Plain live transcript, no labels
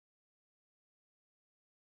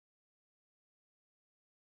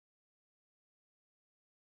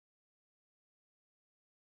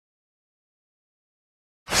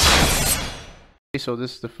So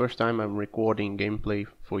this is the first time I'm recording gameplay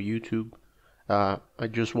for YouTube. I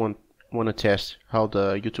just want to test how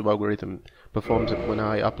the YouTube algorithm performs when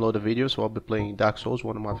I upload a video. So I'll be playing Dark Souls,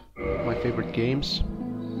 one of my favorite games.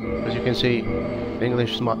 As you can see,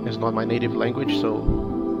 English is not my native language, so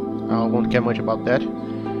I won't care much about that.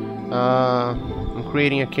 I'm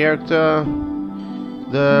creating a character.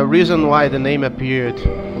 The reason why the name appeared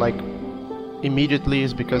like immediately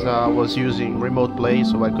is because I was using remote play,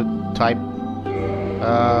 so I could type.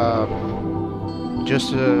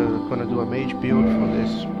 Just gonna do a mage build for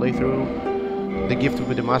this playthrough. The gift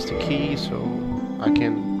with the master key, so I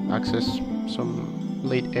can access some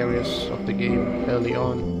late areas of the game early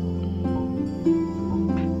on.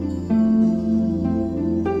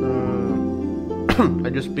 I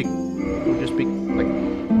just pick like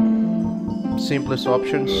simplest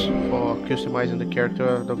options for customizing the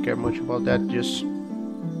character. Don't care much about that. Just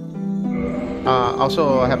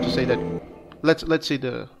also I have to say that let's see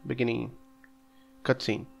the beginning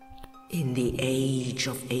cutscene. In the age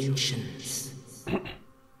of ancients,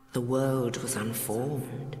 the world was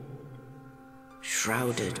unformed,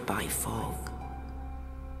 shrouded by fog.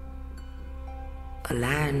 A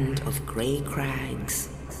land of grey crags,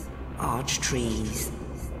 arch trees,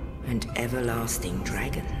 and everlasting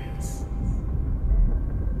dragons.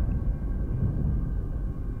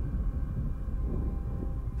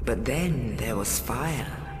 But then there was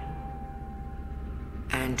fire.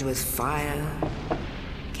 And with fire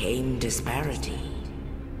came disparity.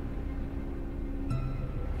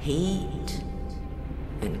 Heat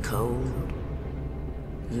and cold,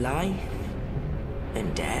 life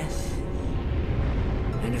and death,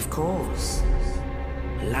 and of course,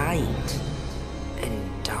 light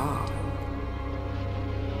and dark.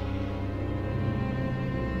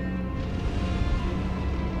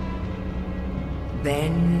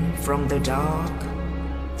 Then from the dark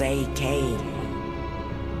they came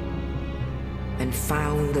and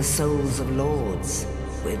found the souls of lords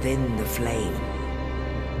within the flame.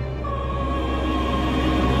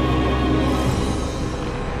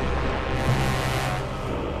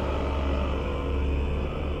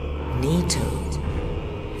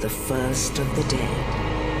 Nito, the first of the dead.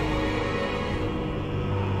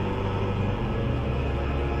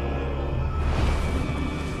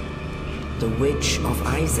 The Witch of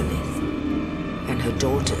Izalith and her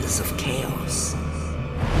daughters of Chaos.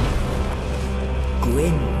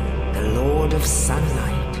 Gwyn, the Lord of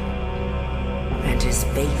Sunlight, and his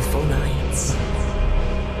faithful knights.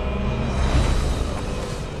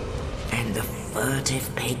 And the furtive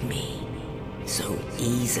pygmy, so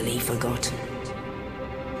easily forgotten.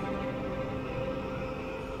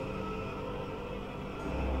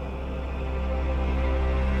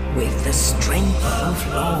 With the strength of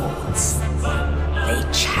lords, they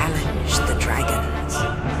challenged the dragons.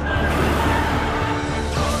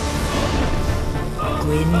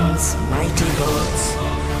 Gwyn's mighty bolts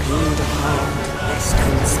peeled apart their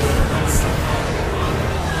stone scales.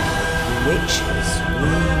 The witches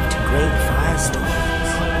weaved great firestorms.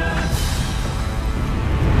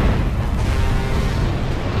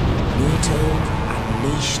 Nito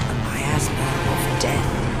unleashed a miasma of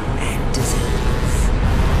death and disease.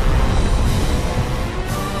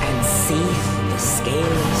 And Seath the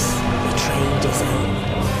Scales betrayed his own,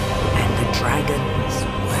 and the dragons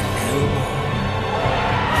were no more.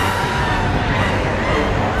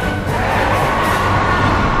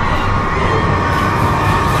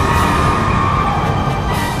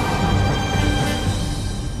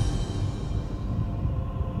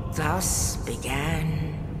 Thus began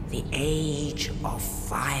the Age of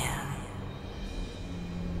Fire.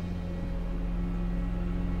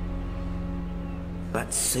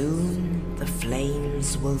 But soon the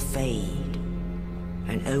flames will fade,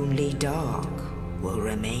 and only dark will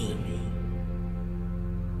remain.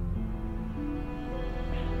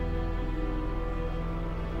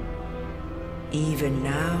 Even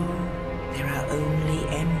now, there are only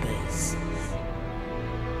embers.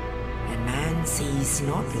 And man sees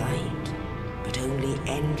not light, but only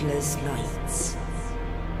endless nights.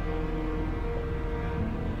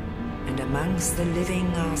 And amongst the living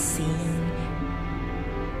are seen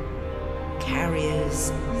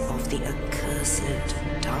carriers of the accursed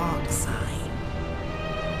dark side.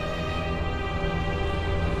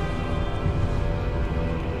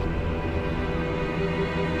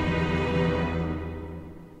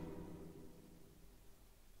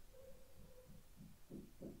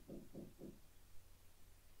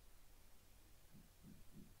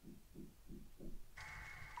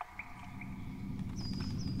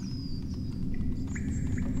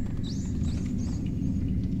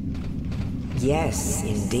 Yes,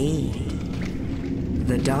 indeed.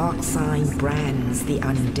 The dark sign brands the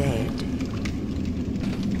undead.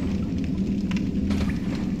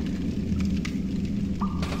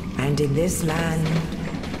 And in this land,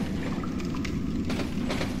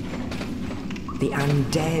 the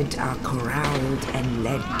undead are corralled and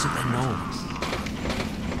led to the north.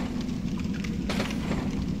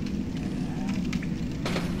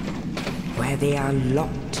 Where they are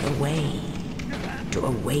locked away to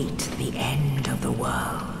await the end of the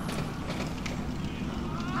world.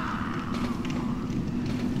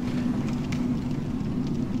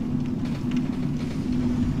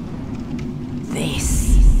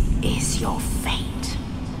 This is your fate.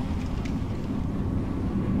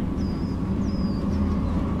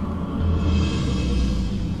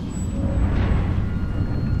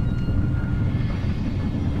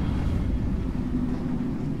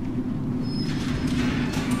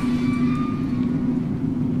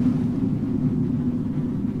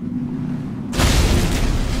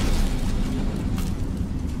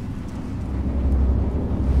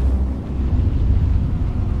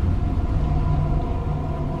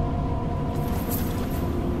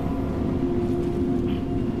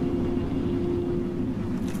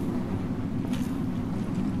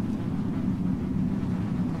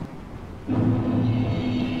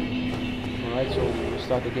 Alright, so we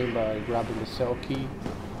start the game by grabbing the cell key.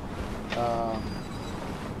 I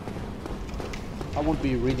won't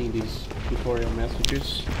be reading these tutorial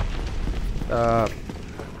messages.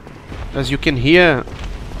 As you can hear,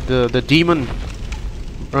 the demon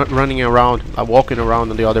running around, walking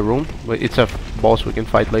around in the other room. But it's a boss we can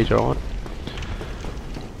fight later on.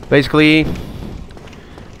 Basically,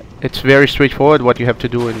 it's very straightforward what you have to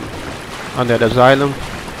do in Undead Asylum.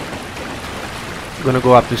 I'm gonna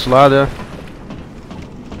go up this ladder.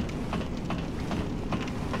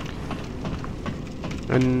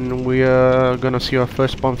 And we are gonna see our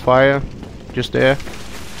first bonfire just there.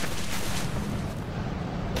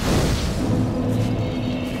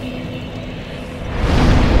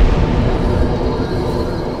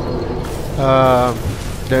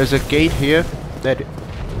 There's a gate here that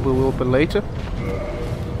we will open later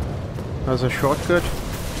as a shortcut.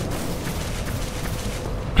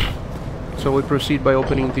 So we proceed by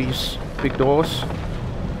opening these big doors.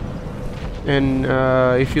 And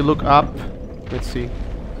if you look up, let's see,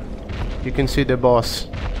 you can see the boss.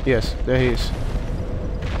 Yes, there he is.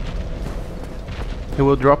 He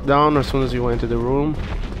will drop down as soon as you enter the room.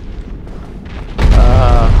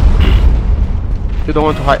 If you don't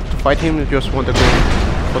want to fight him, you just want to go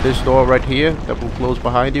for this door right here that will close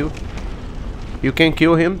behind you. You can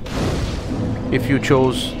kill him if you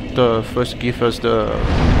chose the first gift as the...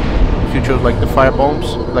 if you chose like the fire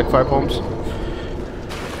bombs, like fire bombs.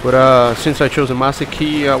 But since I chose a master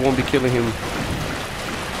key, I won't be killing him.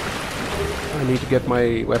 I need to get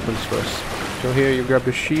my weapons first. So here you grab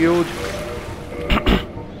your shield.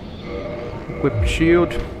 Equip the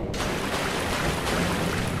shield.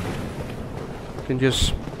 You can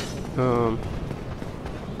just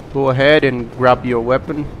go ahead and grab your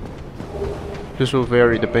weapon. This will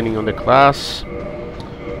vary depending on the class.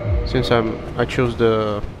 Since I chose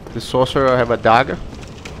the sorcerer, I have a dagger.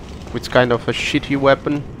 It's kind of a shitty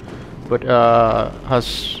weapon, but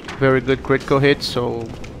has very good critical hits. So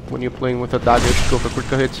when you're playing with a dagger, you should go for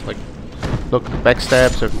critical hits, like look,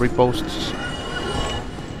 backstabs and riposts.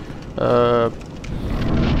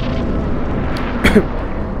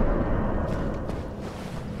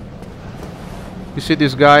 You see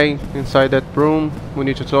this guy inside that room? We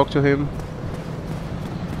need to talk to him.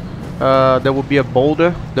 There will be a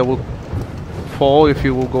boulder that will fall if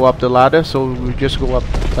you will go up the ladder, so we just go up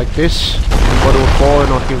like this, but it will fall and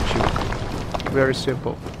not hit you. Very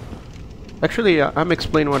simple. Actually, I'm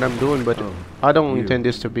explaining what I'm doing, but I don't intend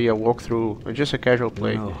this to be a walkthrough, just a casual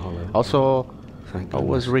play. Also, I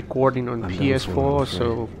was recording on PS4,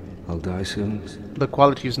 so I'll die soon. The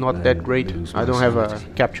quality is not that great. I don't have a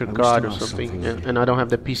captured card or something, and I don't have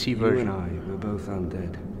the PC version. You and I, we're both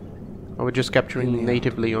undead. I was just capturing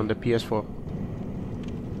natively on the PS4.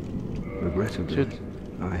 Regrettably,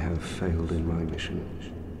 I have failed in my mission.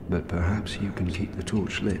 But perhaps you can keep the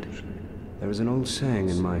torch lit. There is an old saying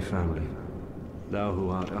in my family. Thou who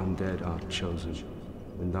art undead art chosen.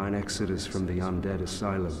 When thine exodus from the Undead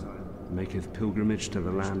Asylum maketh pilgrimage to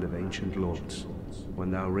the land of ancient lords,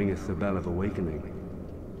 when thou ringeth the bell of awakening,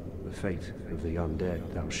 the fate of the undead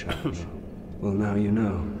thou shalt know. Well, now you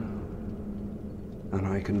know. And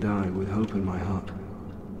I can die with hope in my heart.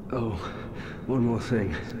 Oh, one more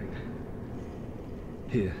thing.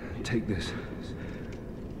 Here, take this.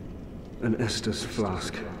 An Estus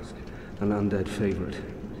flask. An undead favorite.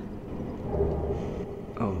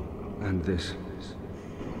 Oh, and this.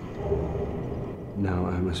 Now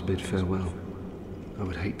I must bid farewell. I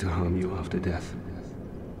would hate to harm you after death.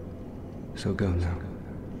 So go now,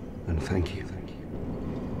 and thank you.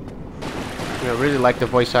 I really like the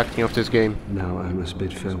voice acting of this game. Now I must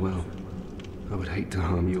bid farewell. I would hate to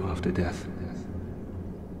harm you after death.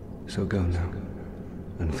 So go now,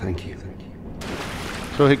 and thank you.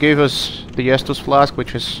 So he gave us the Estus flask,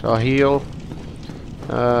 which is a heal,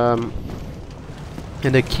 and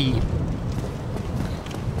a key.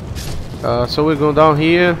 So we go down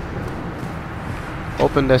here,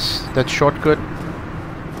 open that shortcut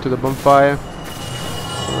to the bonfire.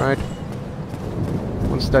 Alright.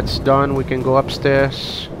 Once that's done, we can go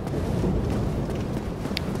upstairs.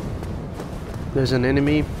 There's an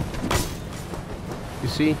enemy. You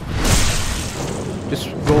see? Just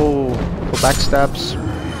go for backstabs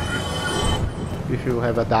if you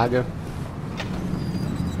have a dagger.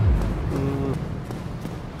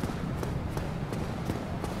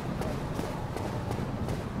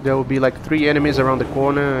 There will be like 3 enemies around the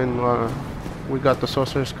corner, and we got the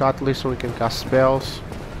Sorcerer's Cutlass, so we can cast spells.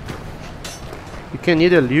 You can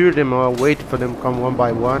either lure them or wait for them to come one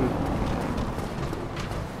by one.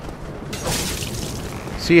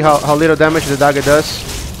 See how little damage the dagger does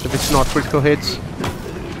if it's not critical hits.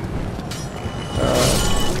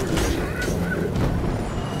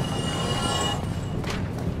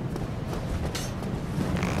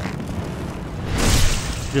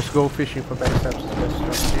 Just go fishing for backstabs.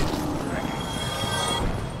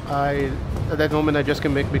 At that moment I just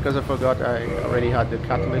came back because I forgot I already had the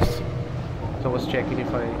catalyst. So I was checking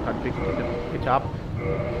if I had picked it up.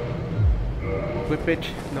 Equip it.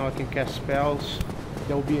 Now I can cast spells.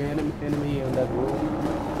 There will be an enemy on that room.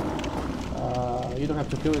 You don't have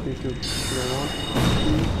to kill it if you don't want.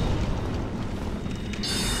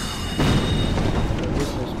 This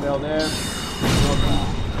is a spell there.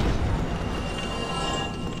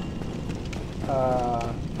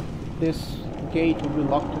 This gate will be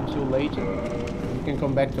locked until later. You can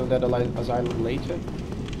come back to that asylum later.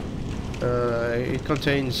 It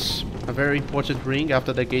contains a very important ring.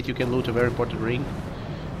 After the gate you can loot a very important ring.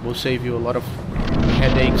 Will save you a lot of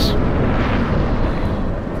headaches.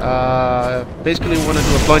 Basically we want to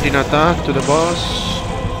do a plunging attack to the boss.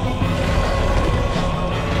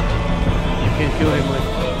 You can kill him with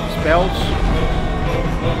spells.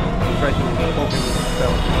 Try to poke him with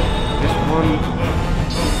spells. This one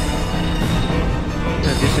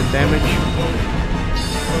decent damage.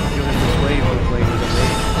 Kill him this way if we're playing with a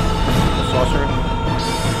mage. A sorcerer.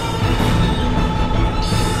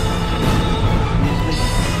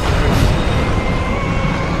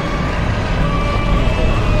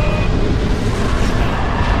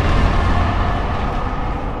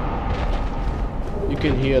 You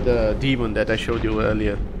can hear the demon that I showed you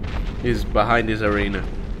earlier. He's behind this arena.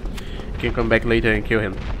 You can come back later and kill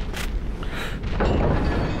him.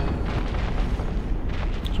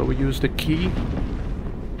 So we use the key.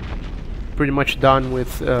 Pretty much done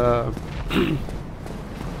with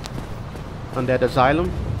Undead Asylum.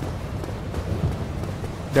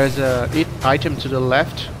 There's a item to the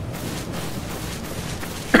left.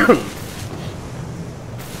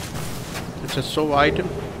 It's a soul item.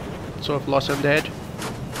 Soul of Lost Undead.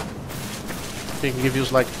 It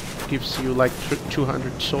gives you like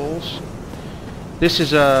 200 souls. This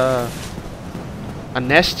is a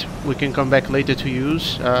nest we can come back later to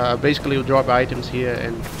use. Basically you drop items here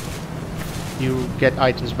and you get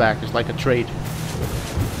items back. It's like a trade.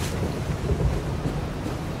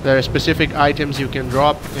 There are specific items you can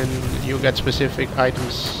drop and you get specific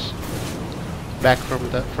items back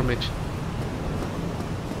from it.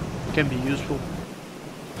 Can be useful.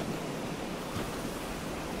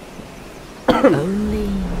 Only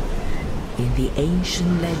in the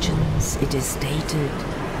ancient legends it is stated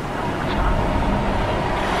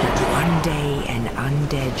that one day an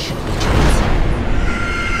undead shall be chosen.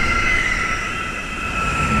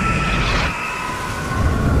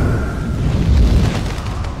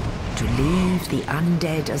 To leave the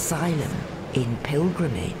Undead Asylum in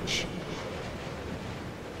pilgrimage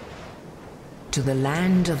to the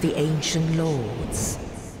land of the ancient lords.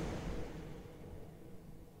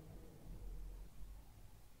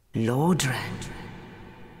 Lordran.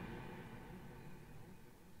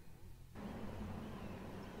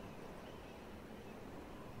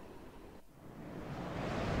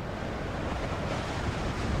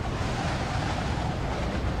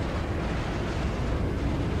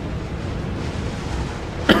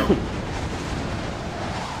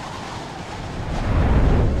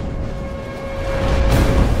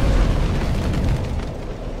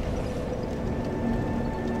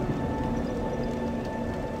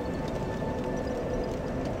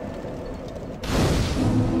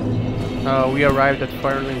 We arrived at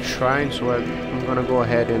Firelink Shrine, so I'm gonna go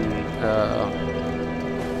ahead and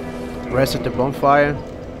rest at the bonfire.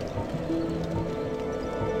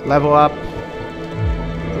 Level up.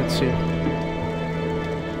 Let's see.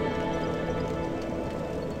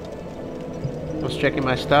 I was checking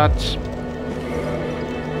my stats.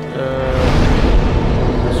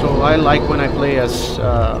 So I like when I play as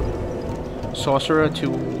sorcerer to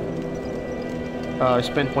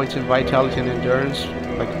spend points in vitality and endurance,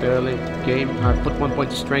 like the early game. I put 1 point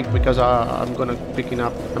to strength because I'm gonna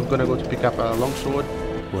go to pick up a longsword.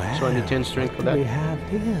 Well, So I need 10 strength for that. we have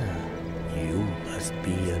here? You must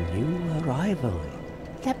be a new arrival.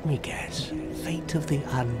 Let me guess. Fate of the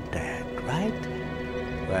undead, right?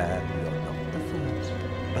 Well, you're not the first.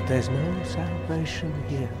 But there's no salvation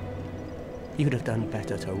here. You'd have done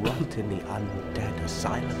better to rot in the Undead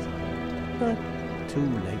Asylum. But too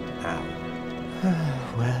late now.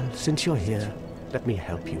 Well, since you're here, let me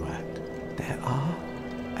help you out. There are,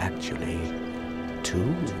 actually,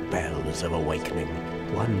 2 bells of awakening.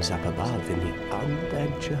 One's up above in the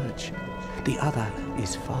Undead Church. The other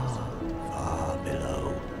is far, far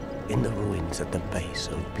below, in the ruins at the base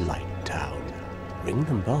of Blight Town. Ring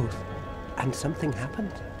them both, and something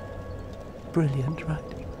happened. Brilliant, right?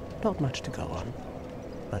 Not much to go on,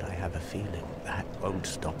 but I have a feeling that won't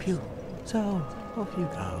stop you. So, off you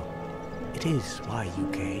go. It is why you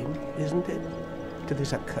came, isn't it? To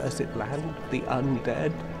this accursed land, the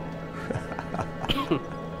undead?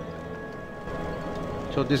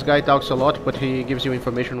 So this guy talks a lot, but he gives you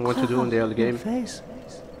information on what to do in the early game. Your face,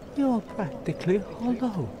 you're practically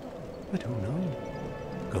hollow. But who knows?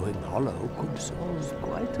 Going hollow could solve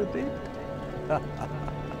quite a bit.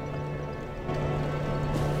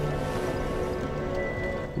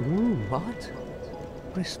 What?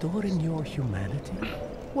 Restoring your humanity?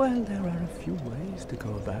 Well, there are a few ways to go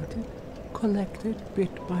about it. Collect it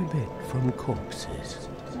bit by bit from corpses.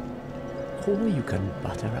 Or you can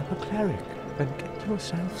butter up a cleric and get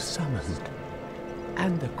yourself summoned.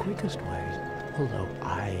 And the quickest way, although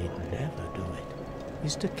I never do it,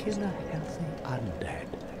 is to kill a healthy undead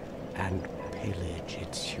and pillage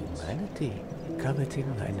its humanity.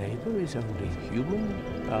 Coveting thy neighbor is only human,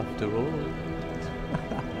 after all.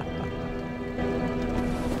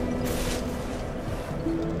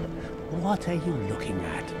 What are you looking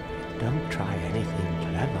at? Don't try anything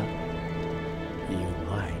clever. You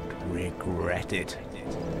might regret it.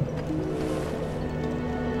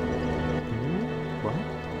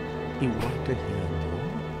 What? You want to hear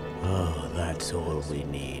more? Oh, that's all we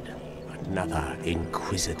need. Another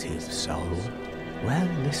inquisitive soul. Well,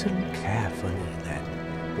 listen carefully then.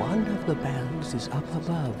 One of the bells is up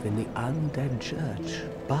above in the Undead Church,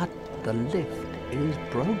 but the lift is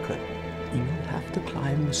broken. You'll have to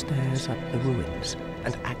climb the stairs up the ruins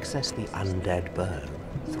and access the Undead Burn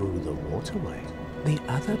through the waterway. The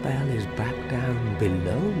other bell is back down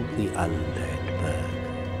below the Undead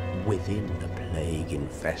Burn, within the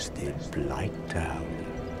plague-infested Blight Town.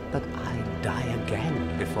 But I'd die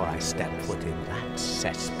again before I step foot in that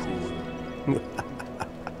cesspool.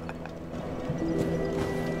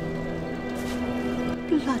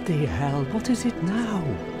 Bloody hell, what is it now?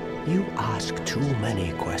 You ask too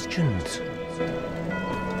many questions.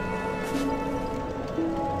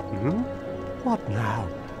 What now?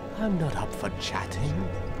 I'm not up for chatting.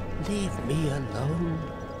 Leave me alone.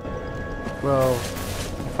 Well,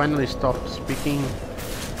 he finally stopped speaking.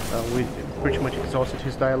 We pretty much exhausted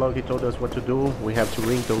his dialogue. He told us what to do. We have to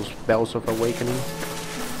ring those bells of awakening.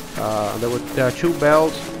 There are 2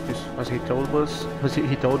 bells, as he told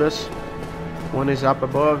us. One is up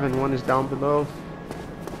above and one is down below.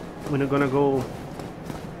 We're gonna go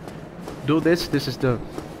do this. This is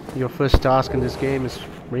your first task in this game, is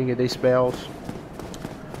ringing these bells.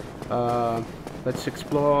 Let's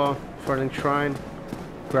explore Firelink Shrine.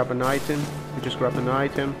 Grab an item. We just grab an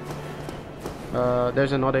item.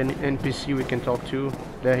 There's another NPC we can talk to.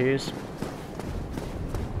 There he is.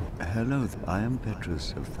 Hello, I am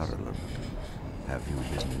Petrus of Firelink. Have you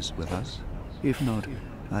business with us? If not,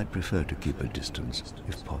 I'd prefer to keep a distance,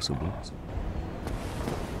 if possible.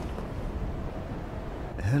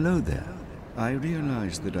 Hello there. I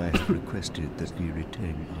realize that I have requested that we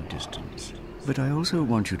retain our distance, but I also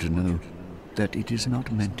want you to know that it is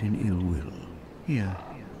not meant in ill will. Here,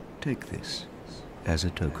 take this, as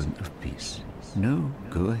a token of peace. No,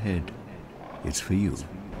 go ahead. It's for you.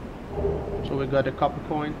 So we got a copper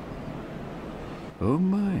coin. Oh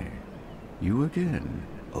my, you again.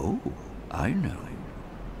 Oh, I know.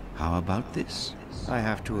 How about this? I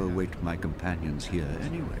have to await my companions here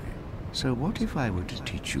anyway. So what if I were to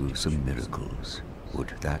teach you some miracles?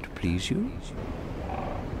 Would that please you?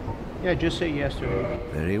 Yeah, just say yes to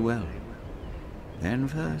it. Very well. Then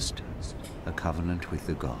first, a covenant with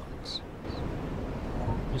the gods.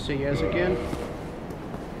 You say yes again?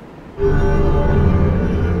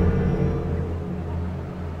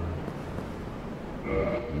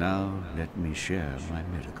 Now let me share my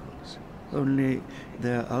miracles. Only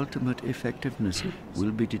their ultimate effectiveness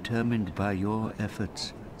will be determined by your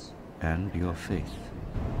efforts and your faith.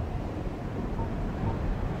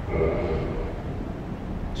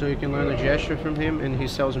 So you can learn a gesture from him and he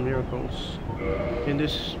sells miracles. In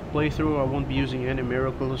this playthrough I won't be using any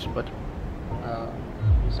miracles, but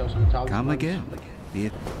he sells some talismans. Come again. I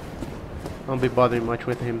won't be bothering much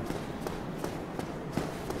with him.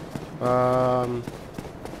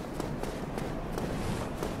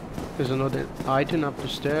 There's another item up the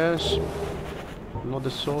stairs. Another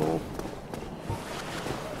soul.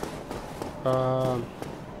 I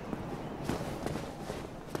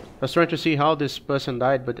was trying to see how this person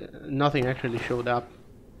died, but nothing actually showed up.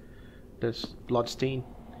 There's bloodstain.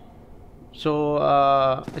 So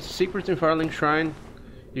it's a secret in Firelink Shrine.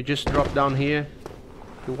 You just drop down here.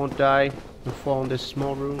 You won't die. You fall in this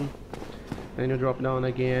small room. Then you drop down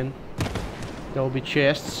again. There will be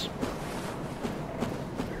chests.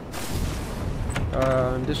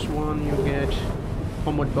 This one you get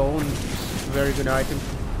Homeward Bone. It's a very good item.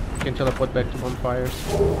 You can teleport back to bonfires.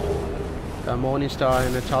 A Morning Star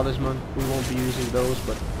and a Talisman. We won't be using those,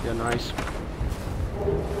 but they're nice.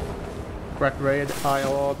 Cracked Red Eye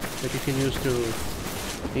Orb that you can use to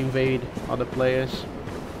invade other players.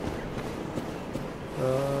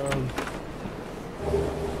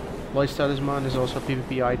 Loy's Talisman is also a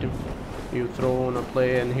PvP item. You throw on a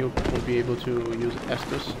player and he will be able to use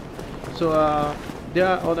Estus. So there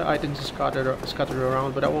are other items scattered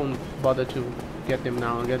around, but I won't bother to get them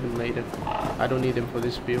now. I'll get them later. I don't need them for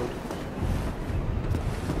this build.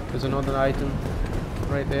 There's another item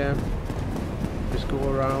right there. Just go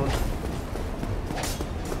around.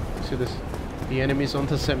 See this? The enemies on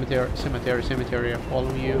the cemetery are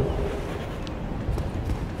following you.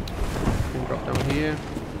 You can drop down here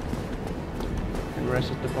and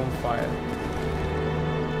reset the bonfire.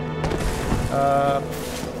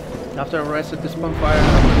 After I reset this bonfire,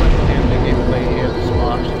 I'm going to end the gameplay here at the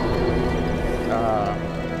spot.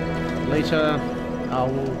 Later, I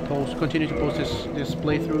will continue to post this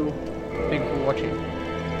playthrough. Thank you for watching.